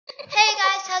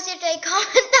how's your day? Comment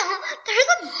down. There's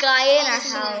a guy in our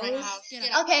house.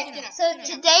 Okay, so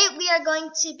today we are going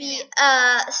to be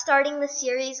starting the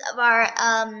series of our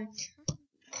Can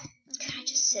I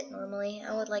just sit normally?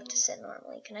 I would like to sit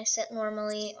normally. Can I sit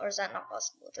normally, or is that not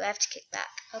possible? Do I have to kick back?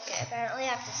 Okay, apparently I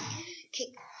have to kick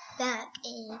back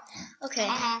in. Okay.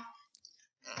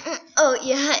 Oh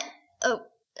yeah. Oh,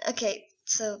 okay.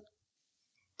 So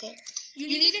there. You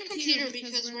need a computer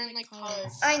because we're in like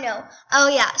college. I know. Oh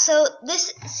yeah. So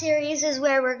this series is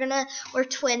where we're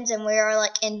twins and we are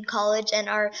like in college and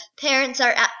our parents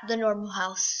are at the normal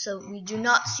house, so we do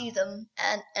not see them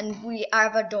and we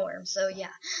have a dorm. So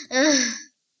yeah.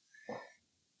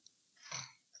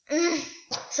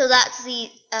 So that's the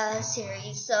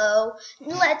series. So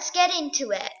let's get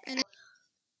into it.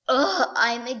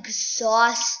 I'm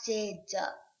exhausted.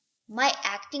 My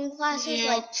acting classes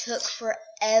took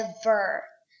forever.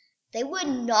 They would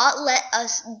not let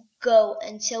us go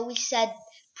until we said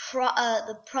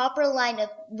the proper line of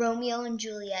Romeo and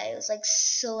Juliet. It was like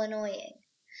so annoying.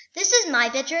 This is my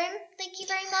bedroom. Thank you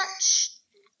very much.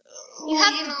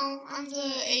 I'm the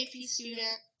AP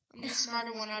student. I'm the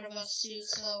smarter one out of us two,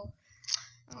 so.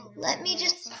 Let me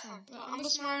just. I'm the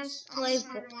smartest one,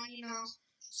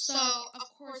 So,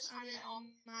 of course, I'm in all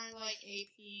my,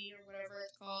 AP or whatever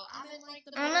it's called.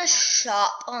 I'm gonna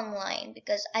shop online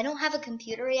because I don't have a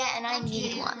computer yet and I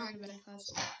need one.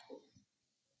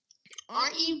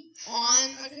 Aren't you on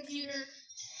a computer?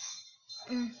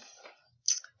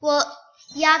 Well,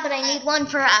 yeah, but I need one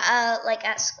for,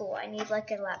 at school. I need, a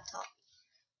laptop.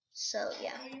 So,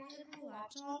 yeah. Oh, you want a new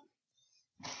laptop?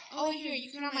 Oh, here,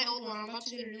 you can have my old one. I'm about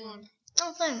to get a new one.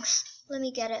 Oh, thanks. Let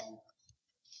me get it.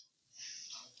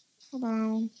 Hold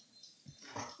on.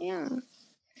 Yeah.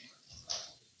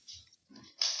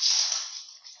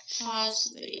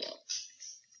 Pause the video.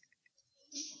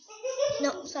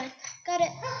 No, sorry. Got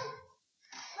it.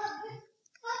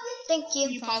 Thank you.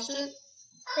 You paused it?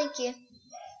 Thank you.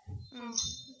 Oh,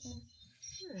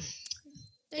 okay.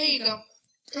 There you go.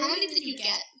 How many did you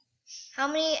get? How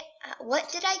many? What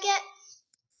did I get?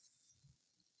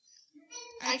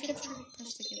 I kept trying to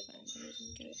press the get button, but I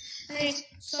didn't get it. Okay,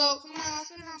 so come on, let's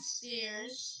go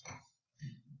downstairs.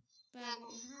 But I don't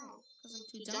know how, because I'm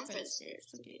too dumb for the stairs.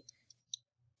 Okay.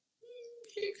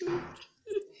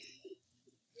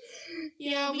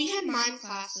 Yeah, we had mime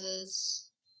classes.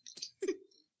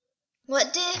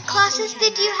 What classes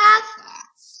did you have?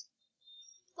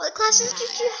 What classes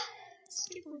did you have?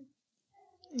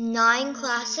 9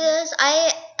 classes.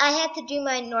 I had to do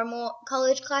my normal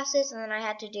college classes, and then I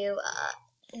had to do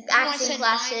acting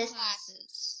classes.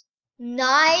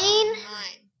 9?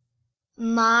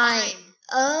 Mime.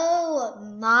 Oh,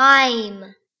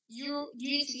 mime. You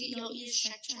need to get your ears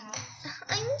checked out.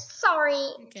 I'm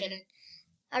sorry. I'm kidding.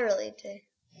 I really do.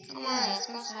 Come on, let's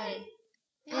go outside.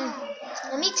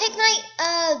 Let me take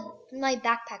my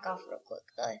backpack off real quick,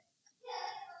 though.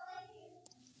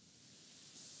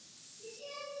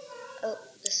 Oh,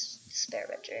 this spare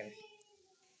bedroom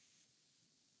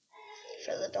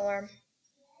for the dorm.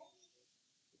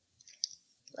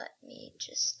 Let me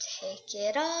just take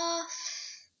it off.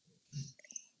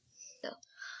 Go.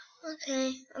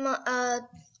 Okay,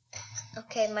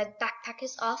 okay, my backpack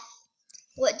is off.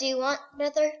 What do you want,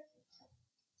 brother?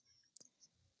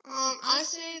 I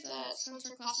say that since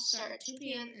our classes start at 2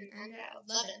 p.m. and end at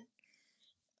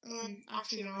 11.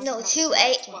 Actually, no, 2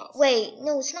 a.m. Wait,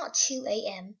 no, it's not 2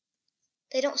 a.m.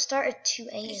 They don't start at 2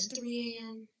 a.m. It's 3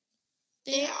 a.m.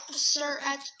 They start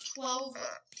at 12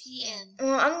 p.m.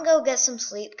 Well, I'm gonna go get some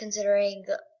sleep considering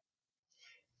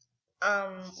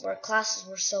our classes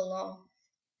were so long.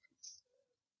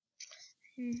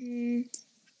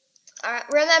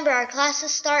 Alright, remember our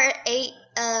classes start at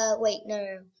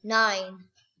 9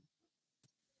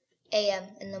 a.m.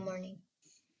 in the morning.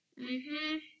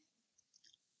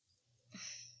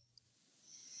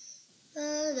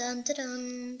 Dun, dun,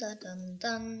 dun, dun,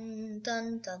 dun,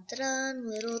 dun, dun, dun.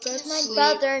 Little does my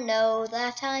brother know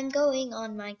that I'm going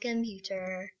on my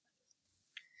computer.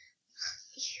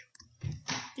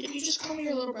 Did you just call me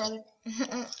your little brother?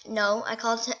 No, I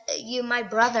called you my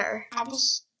brother. I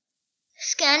was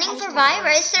scanning for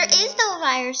virus. There is no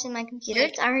virus in my computer.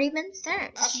 It's already been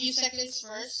sent. A few seconds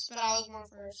first, but I was more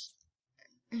first.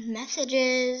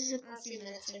 Messages. A few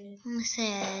minutes.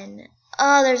 Listen.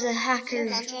 Oh, there's a hacker.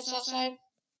 Is there gunshots outside?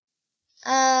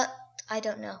 I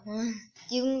don't know.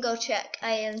 You can go check.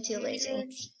 I am too lazy.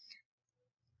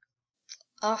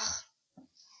 Ugh.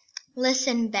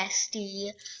 Listen,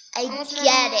 bestie. I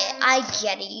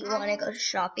get it. You want to go to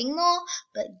shopping mall,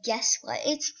 but guess what?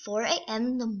 It's 4 a.m.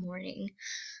 in the morning.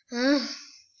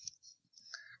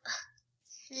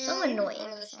 Yeah, So I don't annoying. go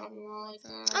to the shopping mall like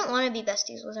that. I don't want to be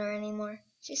besties with her anymore.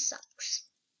 She sucks.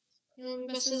 You want to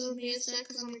be besties with me instead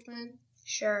because I'm your twin?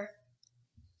 Sure.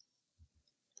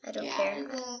 I don't care. I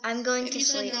will. I'm going If to you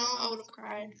sleep. said no, I would have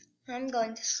cried. I'm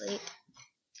going to sleep.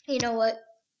 You know what?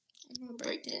 I'm going to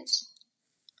break dance.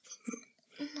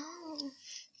 No.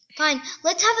 Fine.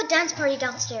 Let's have a dance party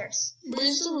downstairs.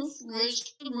 Raise the roof,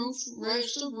 raise the roof,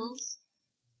 raise the roof.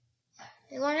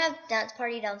 We want to have a dance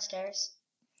party downstairs.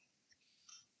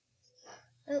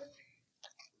 Oh.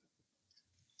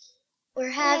 We're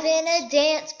having a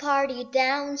dance party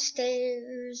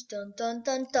downstairs. Dun dun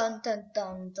dun dun dun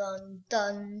dun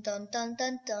dun dun dun dun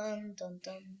dun dun dun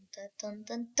dun dun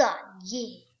dun dun.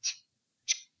 Yeah.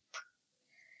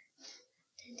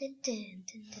 Dun dun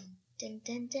dun dun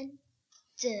dun dun dun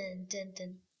dun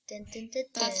dun dun dun dun.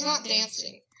 That's not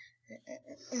dancing.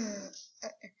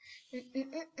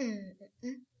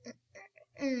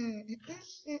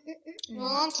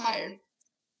 Well, I'm tired.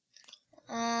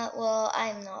 Well,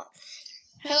 I'm not.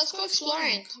 Hey, let's go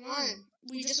exploring. Come on.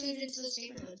 We just moved into this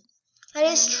neighborhood. That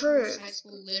is true. We moved to high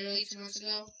school literally 2 months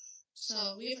ago.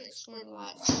 So we haven't explored a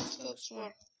lot. So let's go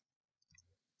explore.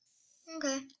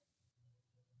 Okay.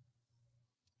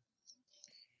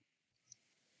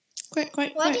 Quick.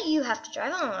 Why do you have to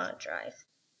drive? I don't want to drive.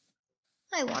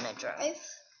 I want to drive.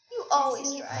 You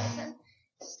always drive.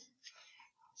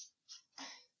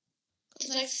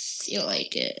 Because I feel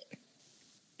like it.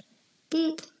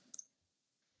 Boop.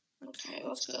 Okay,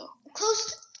 let's go. Close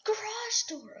the garage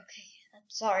door. Okay. I'm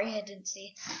sorry, I didn't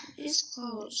see. It's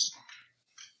closed.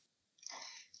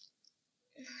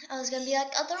 I was going to be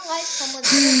like, otherwise someone's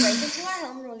going to break into our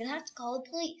home and we're going to have to call the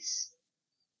police.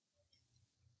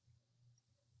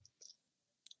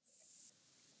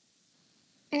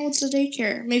 Oh, it's a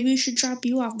daycare. Maybe we should drop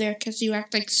you off there because you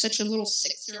act like such a little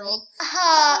 6-year-old.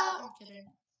 I'm kidding.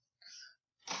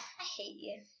 I hate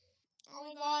you. Oh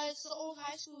my god, it's the old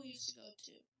high school we used to go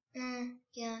to.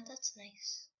 Yeah, that's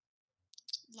nice.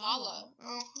 Lala.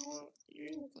 Oh,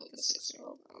 you look like a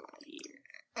 6-year-old. I'm not here.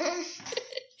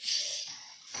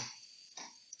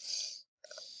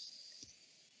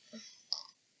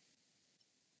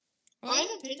 Well, I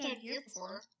haven't been down here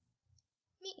before.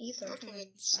 Me either. Working in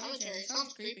cemetery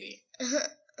sounds creepy.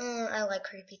 I like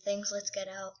creepy things. Let's get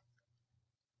out.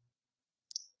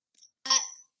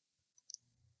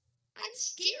 I'm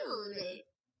scared.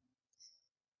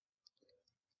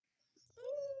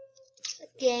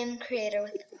 Game creator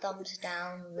with thumbs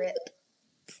down. Rip.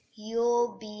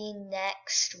 You'll be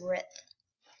next. Rip.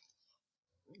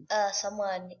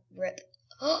 Someone. Rip.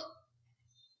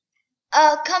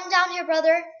 Come down here,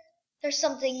 brother. There's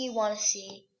something you want to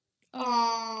see.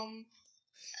 No.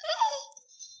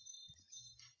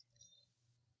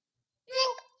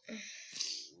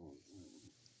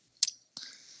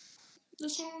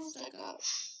 This one's that guy.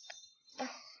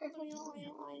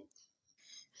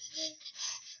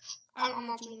 I'm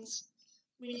not doing this.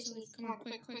 We need to leave. Come on,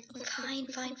 quick. Fine.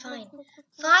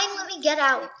 Fine, let me get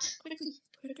out. Quickly.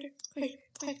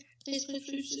 Please.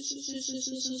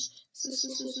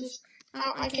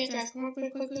 Oh, I can't drive. Come on,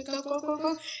 quick.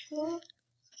 Go.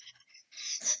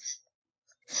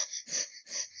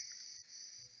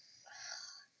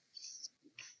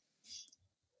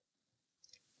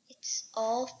 It's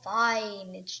all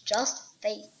fine. It's just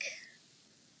fake.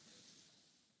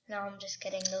 No, I'm just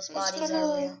kidding. Those bodies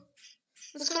are real.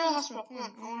 Let's go to the hospital. Come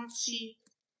on. I want to see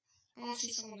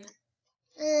someone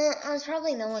there. There's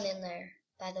probably no one in there,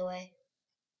 by the way.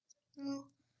 No.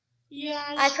 Yeah.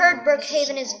 I've heard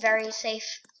Brookhaven is a very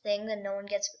safe thing and no one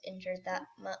gets injured that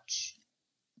much.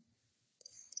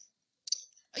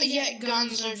 Yeah,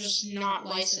 guns are just not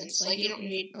licensed. Like, you don't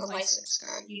need a licensed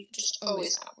gun. You just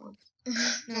always have one.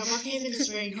 No, Brookhaven is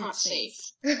very not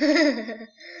safe.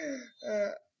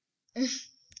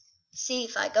 See,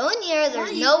 if I go in here,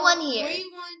 there's no one here.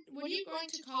 What are you going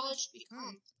to college to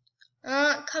become?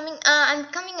 I'm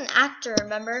becoming an actor,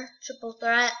 remember? Triple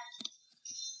threat.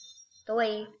 The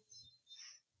way.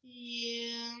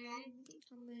 Yeah, I'm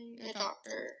becoming a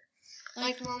doctor.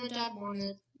 Like Mom and Dad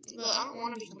wanted. But I don't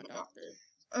want to become a doctor.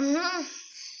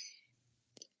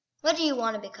 What do you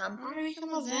want to become? I want to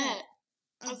become a vet.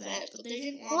 But they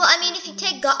didn't want Well, I mean, if you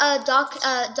take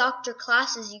doctor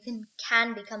classes, you can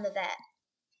become a vet.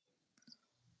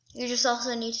 You just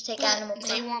also need to take animal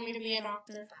classes. They want me to be a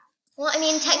doctor. Well, I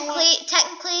mean,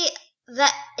 technically,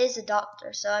 vet is a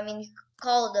doctor. So, I mean, you could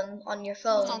call them on your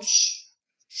phone. Hold on. Shh.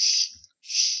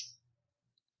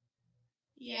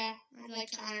 Yeah, I'd like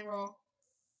to honor roll.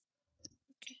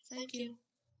 Okay, thank you.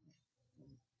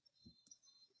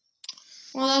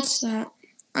 Well, that's that.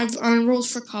 I've enrolled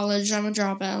for college. I'm a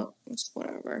dropout. It's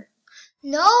whatever.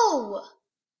 No!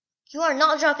 You are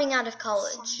not dropping out of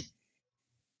college.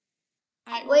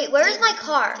 Wait, where's my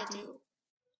car?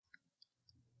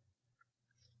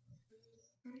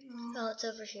 Oh, it's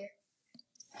over here.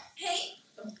 Hey.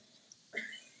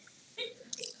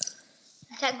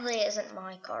 Technically, it isn't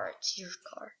my car, it's your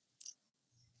car.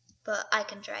 But I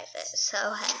can drive it, so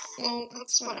hey. Well,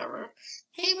 that's whatever.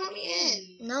 Hey, let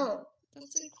me in. No.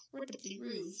 That's incredibly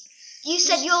rude. You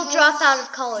said you'll drop out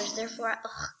of college, therefore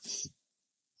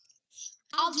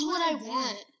I'll do what I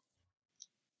want.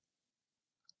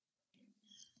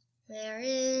 There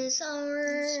is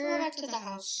our... Let's go back to the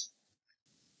house.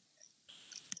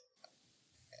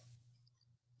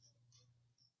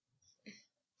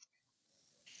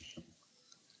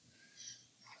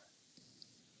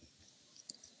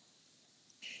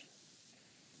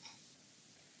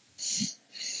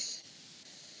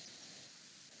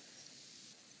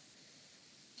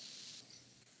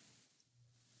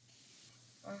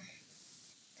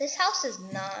 This house is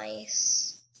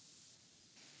nice.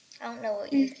 I don't know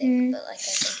what you think, but like I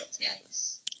think it's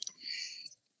nice.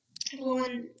 Well,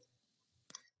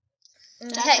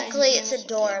 technically, it's a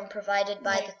dorm provided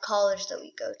by the college that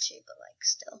we go to, but like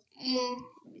still.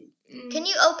 Can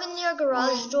you open your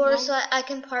garage door so I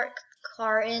can park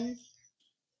car in?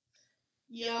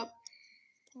 Yep.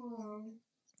 Hold on.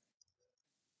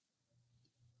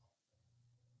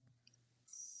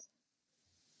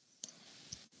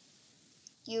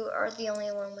 You are the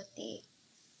only one with the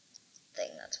thing.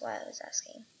 That's why I was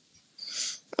asking.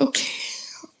 Okay.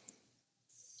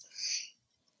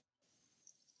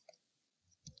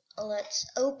 Let's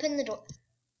open the door.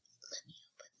 Let me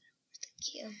open the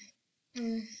door. Thank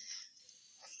you.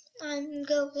 I'm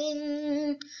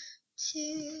going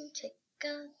to take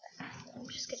a bath. I'm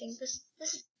just getting this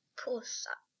pool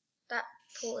sucks. That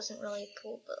pool isn't really a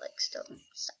pool, but like still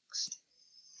sucks.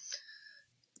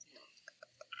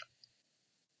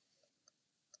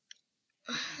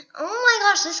 Oh my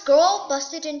gosh, this girl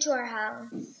busted into our house.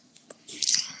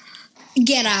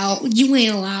 Get out. You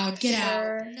ain't allowed. Get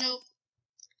out. Nope.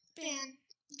 Ban.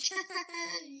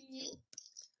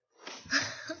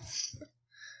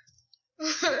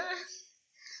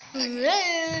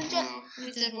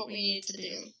 We did what we needed to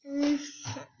do.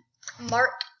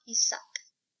 Mark, you suck.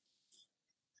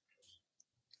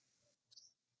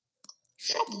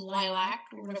 Shut up, Lilac,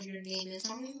 or whatever your name is.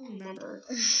 I don't even remember.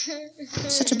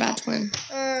 Such a bad twin.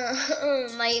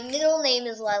 My middle name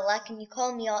is Lilac, and you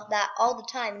call me that all the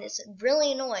time, and it's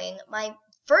really annoying. My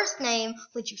first name,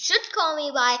 which you should call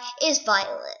me by, is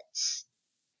Violet.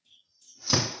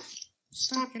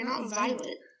 Stop, you're not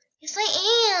Violet. Yes, I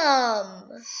am.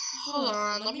 Hold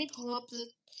on, let me pull up the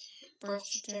birth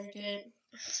certificate.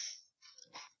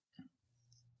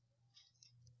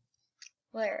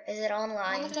 Where? Is it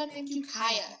online? Why did I name you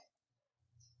Kaya?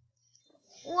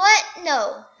 What?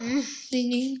 No. They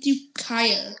named you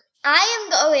Kaya. I am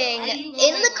going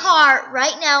in the car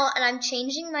right now, and I'm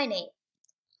changing my name.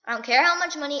 I don't care how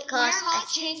much money it costs. You're not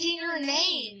changing your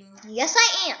name. Yes,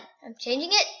 I am. I'm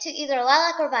changing it to either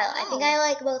Lilac or Violet. No. I think I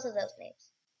like both of those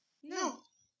names. No.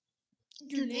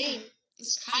 Your name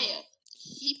is Kaya.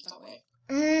 Keep that way.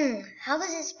 How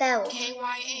is it spelled?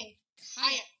 K-Y-A.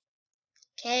 Kaya.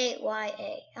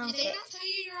 K-Y-A. Did they not tell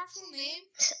you your actual name?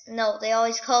 No, they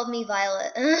always called me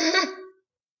Violet.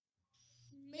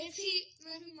 Maybe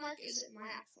Mark isn't my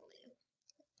actual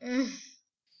name.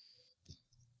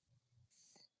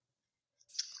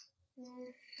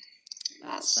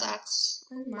 That sucks.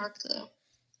 I'm Mark, though.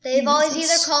 They've always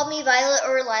either called me Violet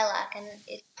or Lilac, and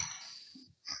it...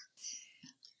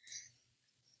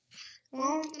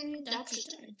 Well, I mean, Dad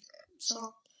just died,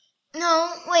 so...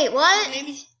 No, wait, what?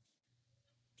 Maybe...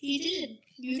 He did.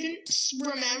 You didn't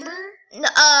remember?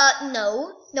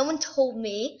 No. No one told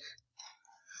me.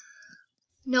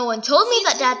 No one told me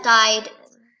that Dad died.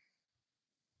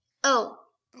 Oh.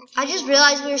 Okay, I just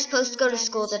realized we were supposed to go to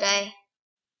school today.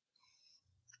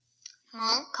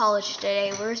 Huh? College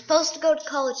today. We were supposed to go to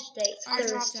college today. I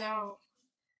dropped out.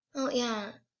 Oh,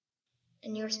 yeah.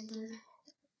 And you're...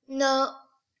 No.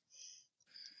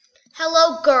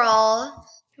 Hello, girl.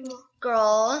 Hello.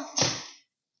 Girl.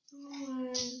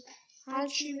 How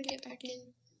did you get back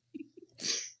in?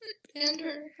 And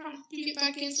her, how did you get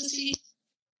back in to see?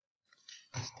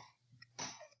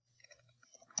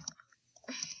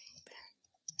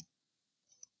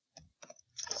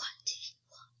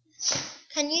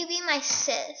 Can you be my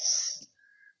sis?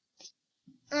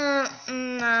 Nah.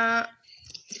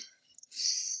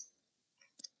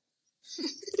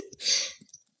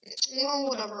 Well,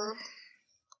 whatever.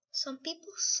 Some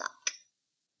people suck.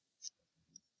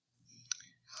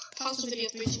 Pause the video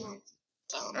 3, 2, 1.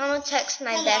 I'm gonna text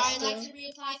my bestie. I'd like to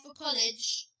reapply for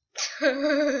college.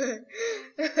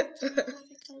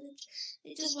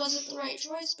 It just wasn't the right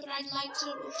choice, but I'd like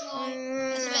to apply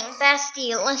as a vet.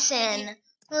 Bestie, listen.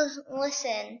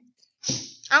 Listen.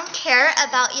 I don't care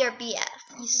about your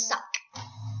BF. You suck.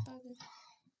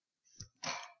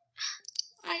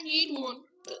 I need one,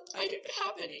 but I didn't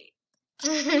have any.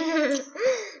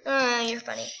 You're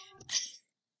funny.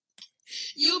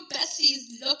 Your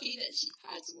bestie's lucky that she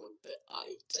has one, but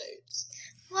I don't.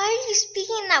 Why are you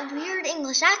speaking in that weird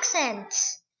English accent?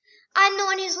 I'm the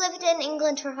one who's lived in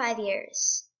England for 5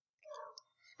 years.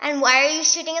 And why are you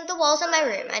shooting at the walls of my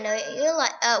room? I know you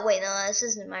like. Wait, no, this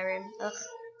isn't my room. Ugh.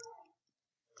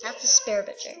 That's a spare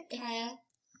bedroom. Kaya.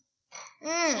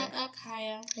 Shut up,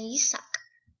 Kaya. You suck.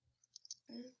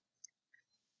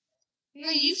 No,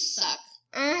 you suck.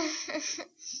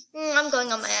 I'm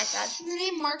going on my iPad. Your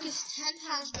name Mark is 10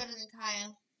 times better than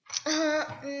Kaya.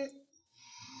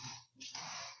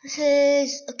 This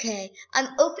is okay. I'm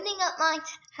opening up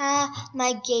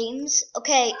my games.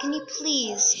 Okay, can you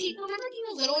please? Hey, remember when you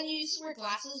were little and you used to wear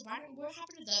glasses? What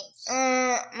happened to those?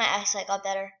 My eyesight got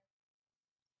better.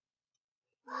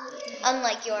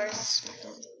 Unlike yours.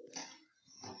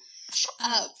 Shut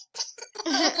up.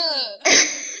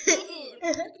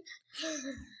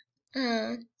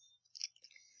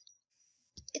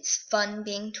 It's fun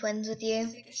being twins with you.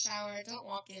 Take a shower. Don't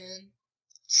walk in.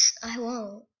 I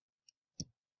won't.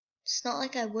 It's not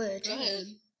like I would.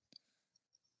 Good.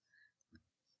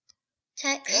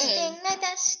 Texting my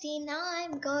bestie, now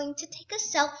I'm going to take a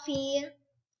selfie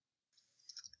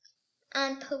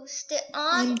and post it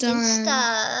on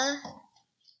Insta.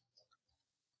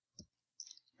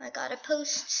 I gotta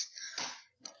post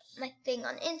my thing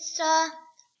on Insta,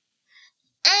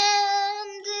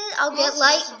 and I'll get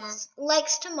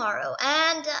likes tomorrow.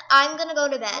 And I'm gonna go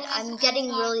to bed. I'm getting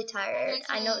really tired.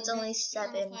 I know it's only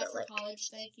 7, but like. College.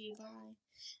 Thank you.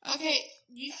 Bye. Okay,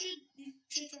 you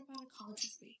should drop out of college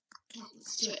with me. Come on,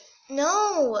 let's do it.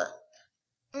 No.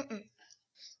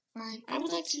 Fine. I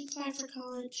would like to apply for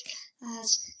college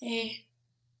as a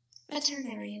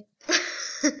veterinarian.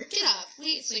 Get up.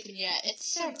 We ain't sleeping yet.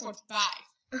 It's 7:45.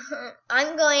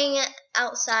 I'm going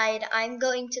outside. I'm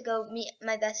going to go meet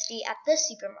my bestie at the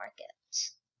supermarket.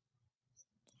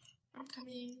 I'm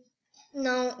coming.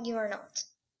 No, you are not.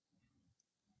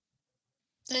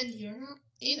 Then you're not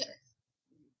either.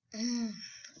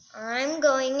 I'm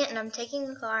going and I'm taking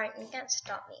the car and you can't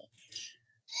stop me.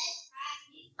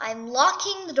 I'm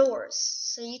locking the doors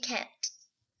so you can't.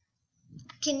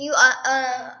 Can you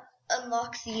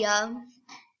unlock the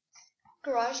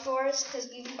garage doors,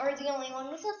 because you are the only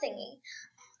one with a thingy.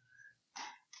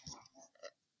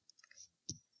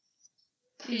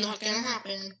 Not gonna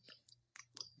happen.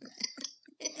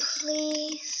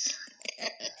 Please.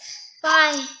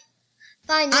 Bye.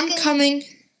 Fine. I'm coming.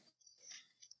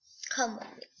 Come with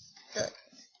me. Good.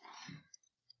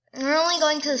 We're only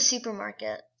going to the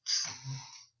supermarket.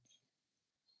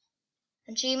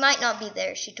 And she might not be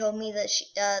there. She told me that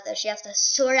she has to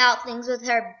sort out things with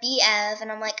her BF,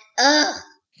 and I'm like, ugh.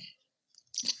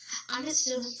 I'm just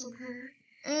stealing from her.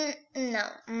 No.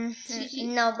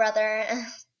 No, brother.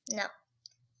 No.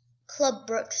 Club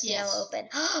Brooks now open.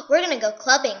 We're gonna go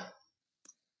clubbing.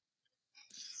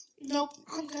 Nope.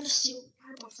 I'm gonna steal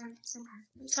her boyfriend from her.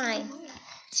 Fine.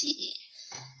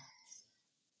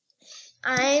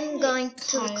 I'm going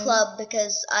to the club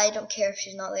because I don't care if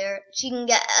she's not there. She can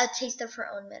get a taste of her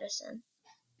own medicine.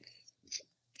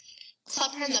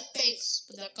 Slap her in the face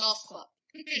with a golf club.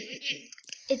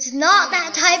 It's not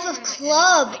that type of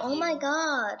club. Oh my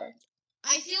god.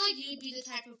 I feel like you'd be the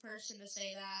type of person to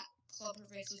say that. Club her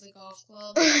face with a golf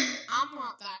club. I'm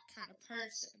not that kind of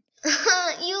person.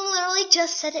 You literally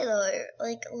just said it though.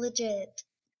 Like, legit.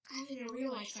 I mean, in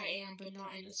real life I am, but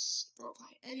not in this role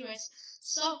play. Anyways,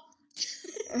 so...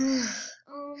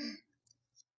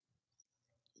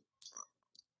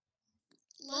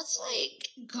 let's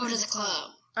go to the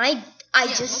club. I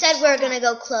just said we're gonna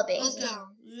go clubbing. Let's go.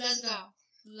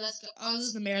 Oh, this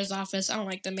is the mayor's office. I don't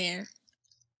like the mayor.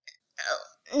 Oh,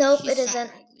 nope, He's it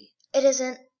isn't. It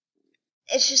isn't.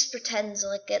 It just pretends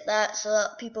like that so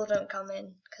that people don't come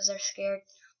in because they're scared.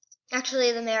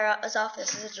 Actually, the mayor's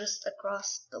office is just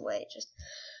across the way. Just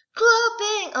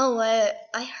clubbing. Oh wait,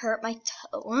 I hurt my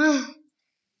toe.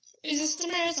 Is this the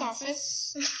mayor's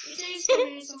office? It is the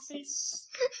mayor's office.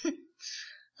 You're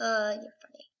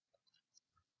funny.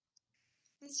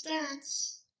 Let's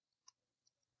dance.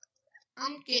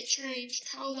 I'm gonna get changed.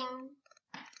 Hold on.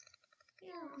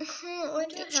 Yeah. What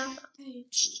do you have?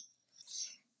 Changed.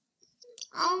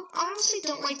 I honestly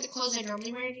don't like the clothes I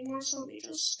normally wear anymore, so let me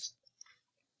just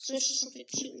switch to something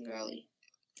cute and girly.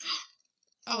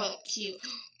 Oh, well, cute.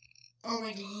 Oh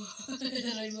my god,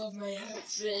 I love my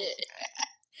outfit.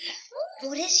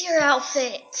 What is your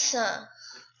outfit?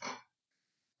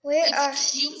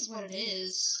 It's cute is what it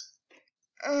is.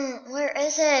 Where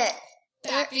is it?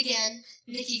 Back again.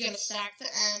 Nikki gonna stack the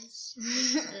M's.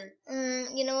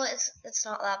 You know what? It's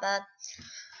not that bad.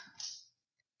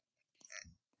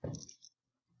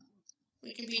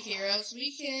 We can be heroes.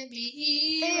 We can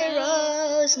be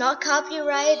Heroes, not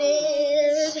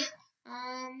copyrighted.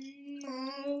 I'm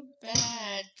a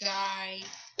bad guy.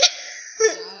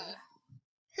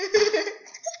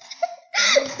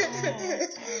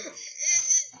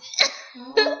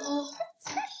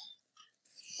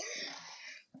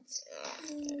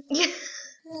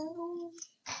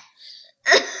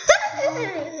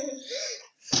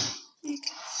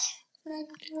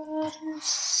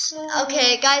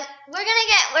 Okay, guys, we're gonna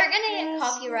get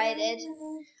copyrighted.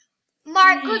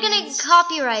 Mark, we're gonna get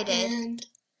copyrighted.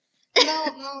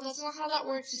 No, that's not how that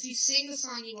works. If you sing the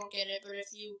song, you won't get it, but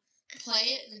if you play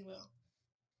it, then we'll.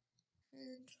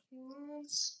 And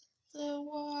once the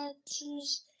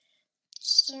waters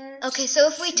start. Okay, so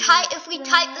if we type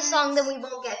the song, then we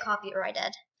won't get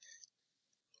copyrighted.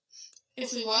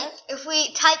 If we what? If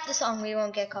we type the song, we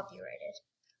won't get copyrighted.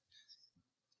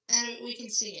 And we can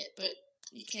sing it, but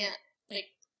you can't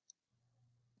like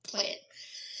play it.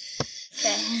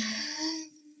 Okay.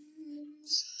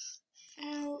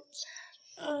 Out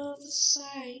of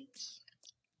sight.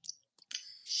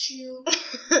 She'll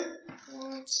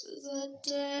want the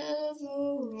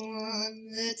devil on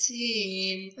the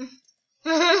team.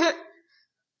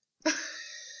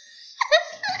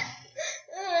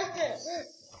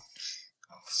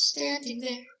 Standing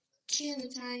there,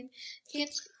 killing time, can't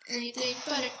do anything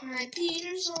but a crime.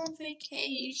 Peter's on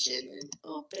vacation, an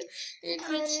open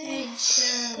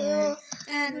invitation.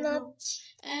 Animals,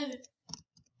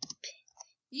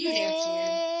 you dance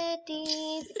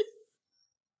weird.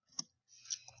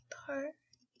 Part.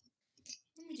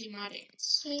 Let me do my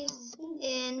dance. He's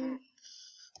in.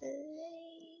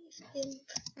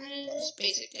 It's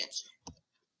basic dance.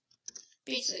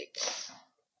 Basic.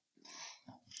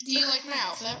 Do you like my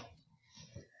outfit?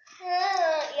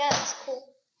 Yeah, it's cool.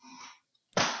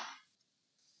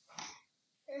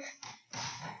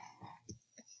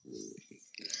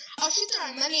 Oh, she's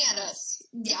throwing money at us.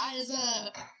 Guys,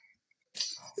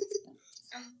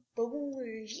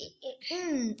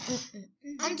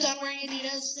 I'm done wearing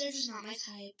Adidas. They're just not my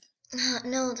type.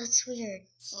 No, that's weird.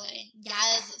 Slay.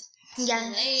 Guys.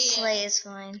 Yeah, slay is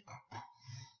fine.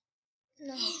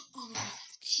 No. Oh my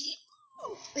god, cute.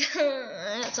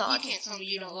 That's odd. You can't tell me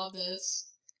you don't love this.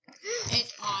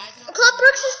 It's odd. Club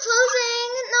Brooks is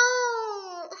closing.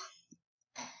 No.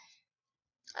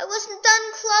 I wasn't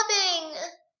done clubbing.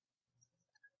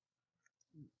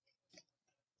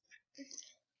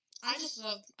 I just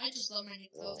love my new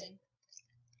clothing.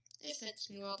 It fits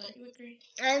me well, don't you agree?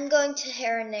 I'm going to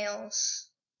hair and nails.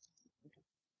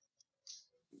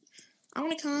 I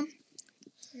want to come.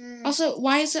 Also,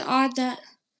 why is it odd that...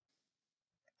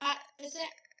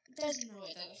 There's no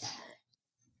way that was her.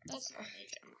 That's not my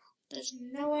job. There's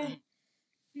no way.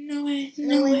 No way.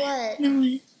 No way what? No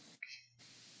way.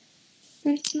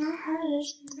 It's not her.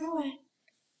 There's no way.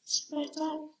 It's what I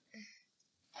thought.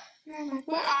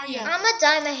 Where are you? I'm gonna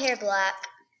dye my hair black.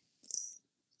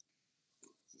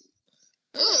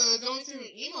 Ugh, going through an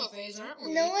emo phase, aren't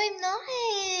we? No, I'm not.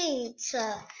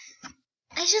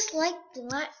 I just like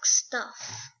black stuff.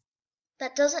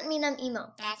 That doesn't mean I'm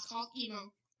emo. That's called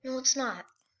emo. No, it's not.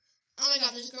 Oh my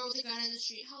god, there's a girl with a gun in the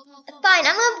street. Help, help, help. Fine,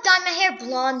 I'm gonna dye my hair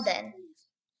blonde then.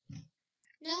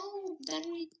 No,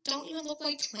 then we don't even look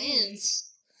like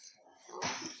twins.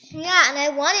 Yeah, and I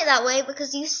want it that way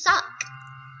because you suck.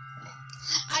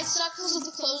 I suck because of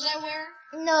the clothes I wear?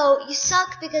 No, you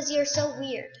suck because you're so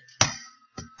weird.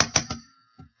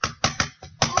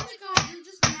 Oh my god, you're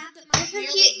just mad that my hair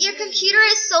was Your computer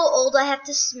is so old I have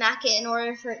to smack it in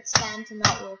order for its fan to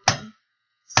not open.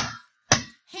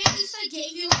 Hey, at least I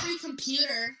gave you a free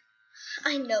computer.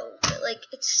 I know, but like,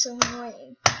 it's so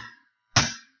annoying.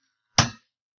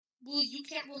 Well, you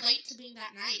can't relate to being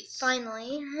that nice.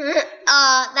 Finally.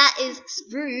 That is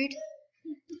rude.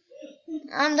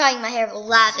 I'm dyeing my hair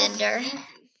lavender.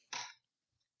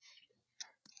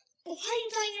 Why are you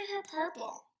dyeing your hair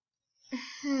purple?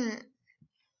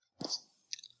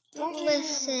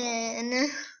 Listen.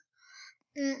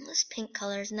 This pink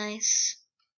color is nice.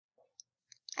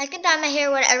 I can dye my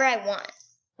hair whatever I want.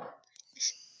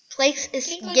 This place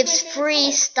gives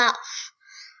free stuff.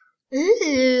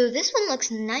 Ooh, this one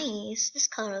looks nice. This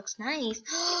color looks nice.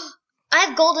 I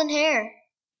have golden hair.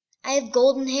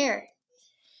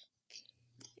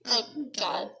 Oh,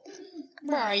 God.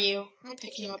 Where are you? I'm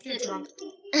picking you up. You're drunk.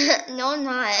 No, I'm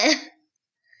not.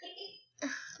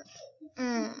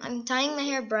 I'm tying my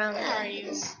hair brown. Where are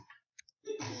you?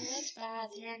 Oh, that's bad.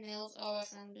 Hair, nails. Oh, I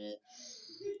found it.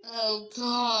 Oh,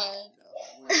 God.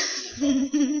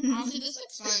 Honestly, this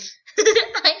looks fun.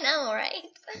 I know, right?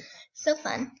 So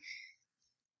fun.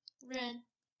 Red.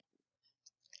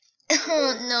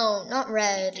 Oh, no, not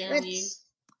red. Red's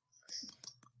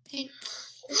Pink.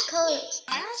 this colors.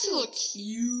 I actually look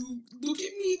cute. Look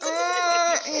at me.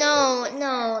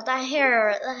 No, that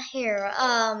hair,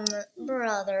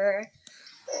 brother.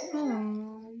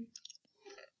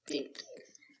 Pink.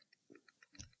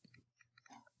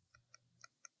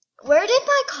 Where did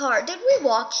my car, did we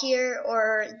walk here,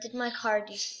 or did my car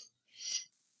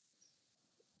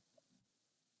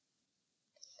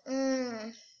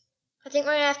I think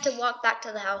we're gonna have to walk back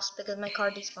to the house because my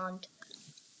car despawned.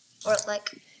 Or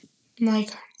like... My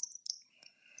car.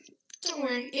 Don't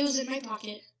worry, it was in my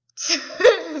pocket.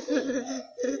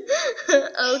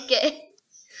 Okay.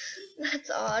 That's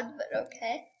odd, but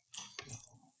okay.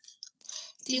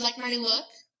 Do you like my new look?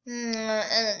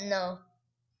 No.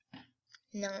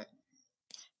 No.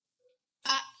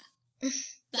 The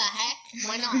heck?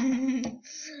 Why not?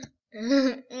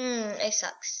 It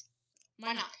sucks.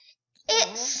 Why not?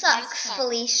 It sucks,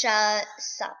 Felicia.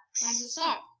 Sucks. Why does it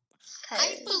suck?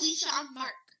 I'm Felicia, I'm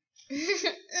Mark.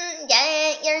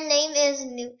 Yeah, your name is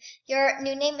your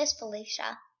new name is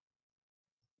Felicia.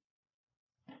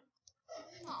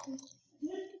 No.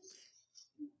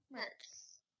 Mark.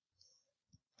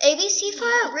 ABC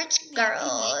for a rich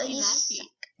girl.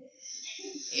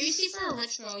 ABC for a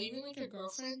rich girl. You mean like your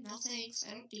girlfriend? No thanks.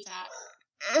 I don't do that.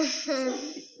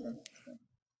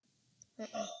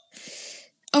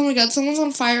 Oh my God, someone's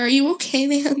on fire. Are you okay,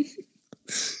 man?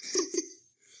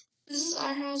 This is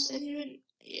our house, and yeah,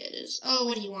 it is. Oh,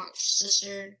 what do you want,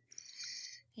 sister?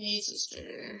 Hey,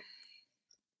 sister.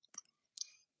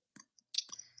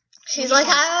 She's like,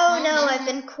 oh no, I've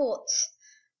been caught.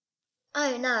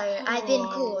 Oh no, I've been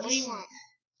caught. What do you want?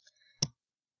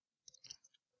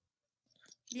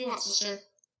 What do you want, sister?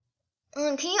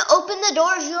 Can you open the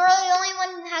doors? You're the only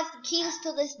one who has the keys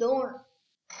to this door.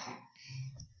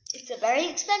 It's a very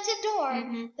expensive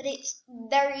door, but it's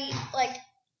very, like,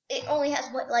 it only has,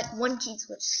 one key,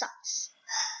 which sucks.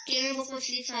 Get in before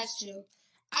she tries to.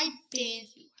 I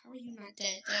banned you. How are you not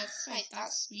dead? That's right,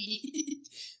 that's sweetie.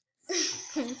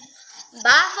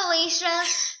 Bye, Felicia.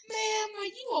 Ma'am, are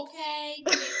you okay?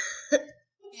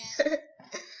 Yeah.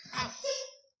 Ouch.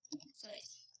 Sorry.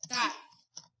 That.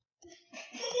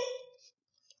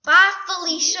 Bye,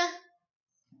 Felicia.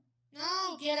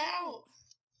 No, get out.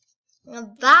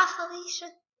 Bye, Felicia.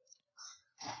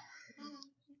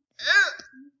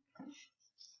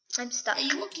 I'm stuck. Are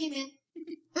you okay, man?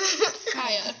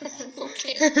 Kaya.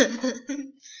 Okay.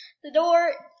 The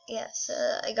door. Yes,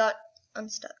 I got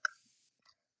unstuck.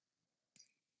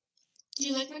 Do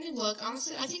you like my new look?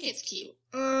 Honestly, I think it's cute.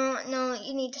 No,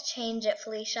 you need to change it,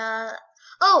 Felicia.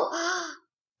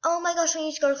 Oh my gosh, we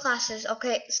need to go to classes.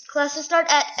 Okay, classes start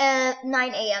at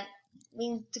 9 a.m. We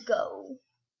need to go.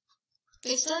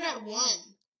 They start at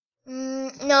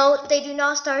 1. No, they do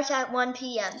not start at 1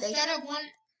 p.m. They start at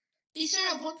 1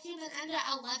 p.m. and end at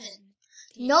 11 p.m.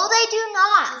 No, they do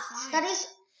not. That is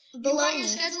baloney. You got your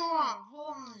schedule wrong.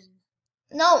 Hold on.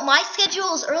 No, my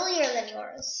schedule is earlier than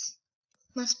yours.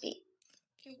 Must be.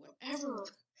 Okay, whatever.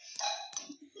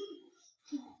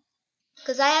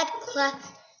 Because I had class.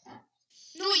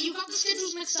 No, wait, you got the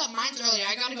schedules mixed up. Mine's earlier.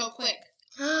 I gotta go quick.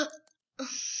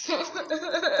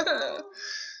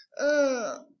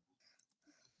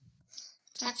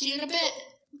 Talk to you in a bit.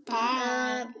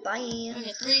 Bye. Bye.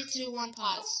 Okay, 3, 2, 1,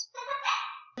 pause.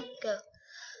 Go.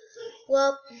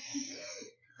 Well,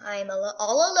 I'm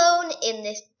all alone in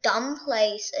this dumb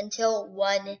place until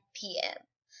 1 p.m.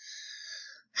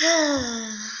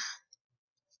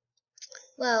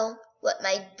 Well, what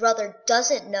my brother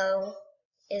doesn't know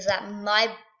is that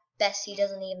my bestie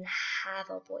doesn't even have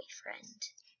a boyfriend.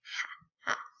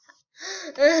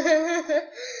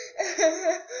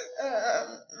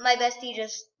 My bestie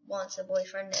just wants a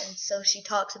boyfriend, and so she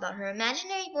talks about her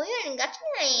imaginary boyfriend and Gacha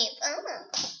Life.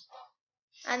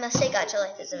 I must say Gacha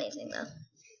Life is amazing, though.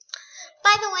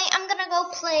 By the way, I'm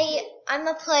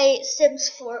gonna play Sims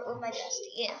 4 with my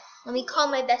bestie. Let me call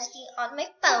my bestie on my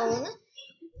phone.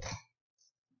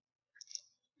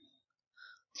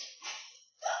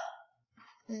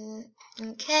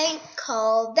 Okay,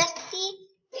 call bestie.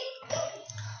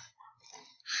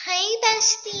 Hey,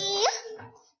 bestie.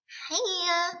 Hey.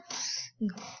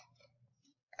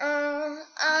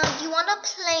 You wanna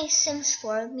play Sims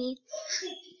 4 with me?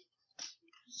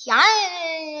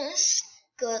 Yes.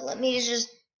 Good. Let me just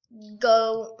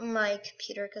go my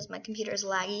computer because my computer is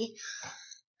laggy.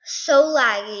 So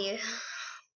laggy.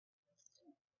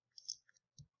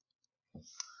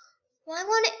 Why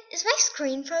won't it? Is my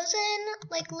screen frozen?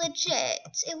 Like legit.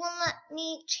 It won't let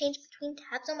me change between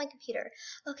tabs on my computer.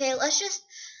 Okay, let's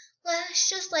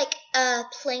just like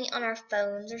play on our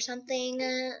phones or something.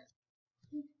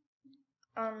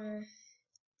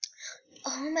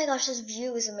 Oh my gosh, this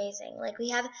view is amazing. Like we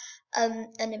have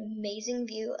an amazing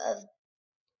view of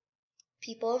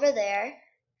people over there.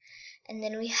 And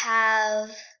then we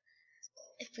have,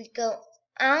 if we go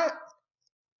out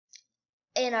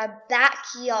in our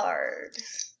backyard.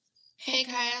 Hey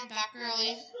Kai, I'm back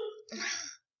early.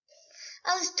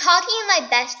 I was talking in my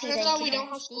bestie. Turns out we don't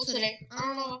have school today. I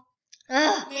don't know.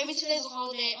 Ugh. Maybe today's a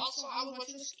holiday. Also, I was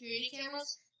watching the security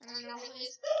cameras, and I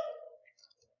realized.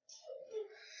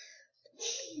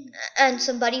 And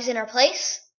somebody's in our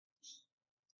place.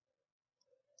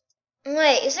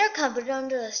 Wait, is there a cupboard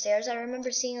under the stairs? I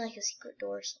remember seeing like a secret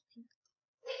door or something.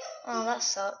 Oh, that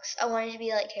sucks. I wanted to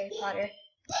be like Harry Potter.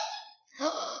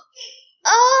 Oh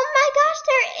my gosh,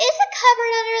 there is a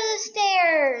cupboard under the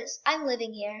stairs. I'm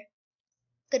living here.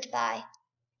 Goodbye.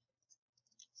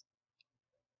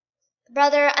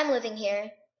 Brother, I'm living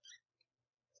here.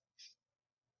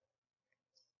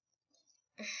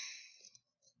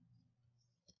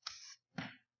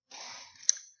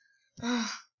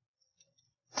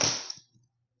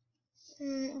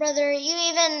 Brother, are you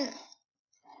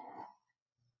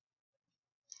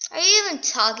even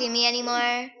talking to me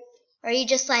anymore? Or are you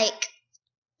just like,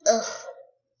 ugh?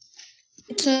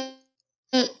 You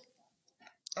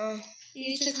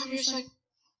need to come here so I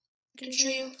can show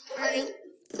you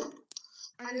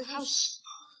our new house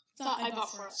that I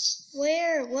bought for us.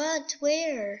 Where? What?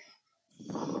 Where?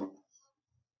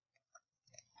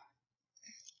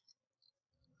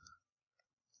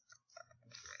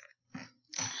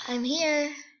 I'm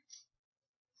here.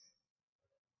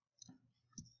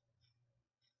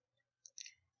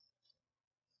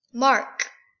 Mark.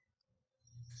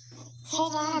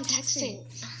 Hold on, I'm texting.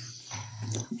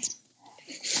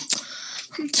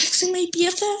 I'm texting my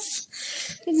BFF,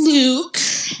 Luke.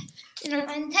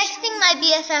 I'm texting my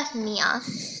BFF, Mia.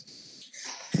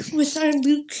 With our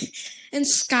Luke and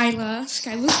Skyla.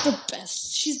 Skyla's the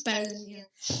best. She's better than Mia.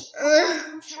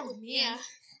 Chat with Mia.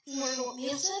 You want to know what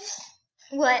Mia said?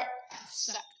 What?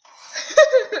 Suck.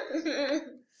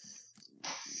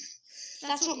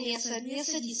 That's what Mia said. Mia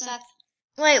said you suck.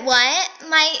 Wait, what?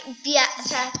 My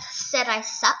BFF said I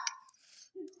suck?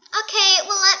 Okay,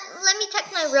 well let me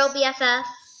text my real BFF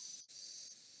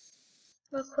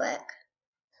real quick.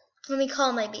 Let me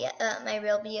call my my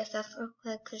real BFF real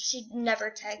quick because she never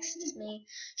texts me.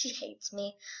 She hates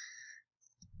me.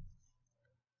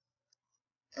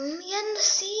 Let me end the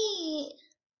sea.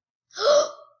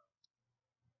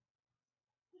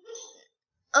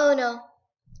 Oh no.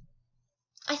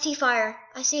 I see fire.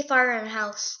 I see fire in a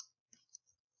house.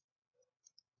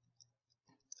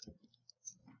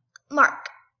 Mark,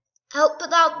 help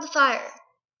put out the fire.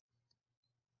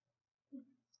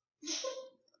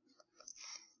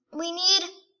 We need...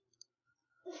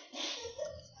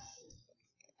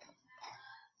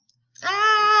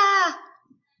 Ah!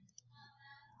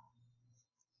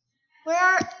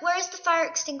 Where's the fire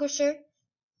extinguisher?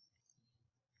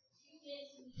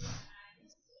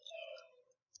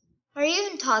 Are you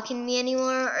even talking to me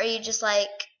anymore? Or are you just like,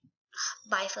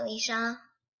 bye, Felicia?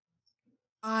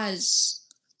 Oz.